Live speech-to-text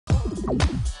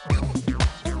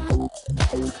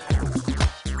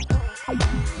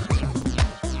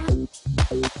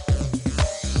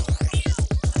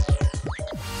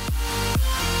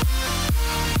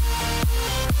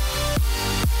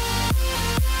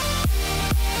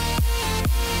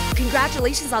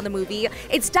Congratulations on the movie.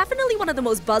 It's definitely one of the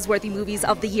most buzzworthy movies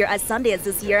of the year at Sundance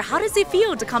this year. How does it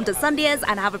feel to come to Sundance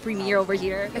and have a premiere over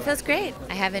here? It feels great.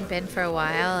 I haven't been for a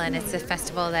while, and it's a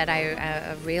festival that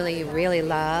I really, really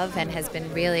love and has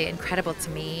been really incredible to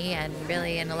me. And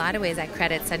really, in a lot of ways, I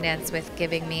credit Sundance with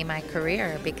giving me my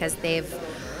career because they've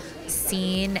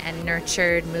seen and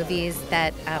nurtured movies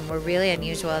that were really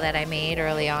unusual that I made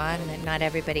early on that not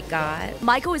everybody got.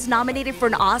 Michael is nominated for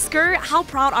an Oscar. How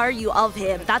proud are you of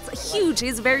him? That's huge,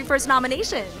 his very first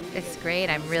nomination. It's great.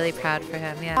 I'm really proud for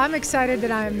him. Yeah. I'm excited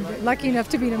that I'm lucky enough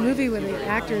to be in a movie with an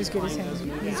actor as good as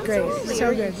him. He's great.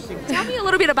 So good. Tell me a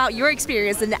little bit about your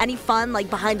experience and any fun, like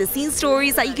behind the scenes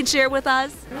stories that you can share with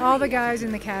us. All the guys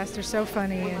in the cast are so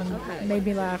funny and made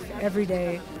me laugh every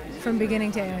day. From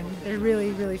beginning to end. They're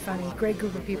really, really funny. Great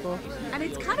group of people. And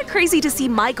it's kind of crazy to see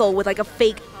Michael with like a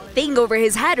fake thing over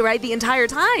his head, right, the entire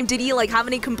time. Did he like have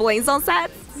any complaints on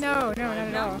set? No, not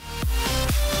at all.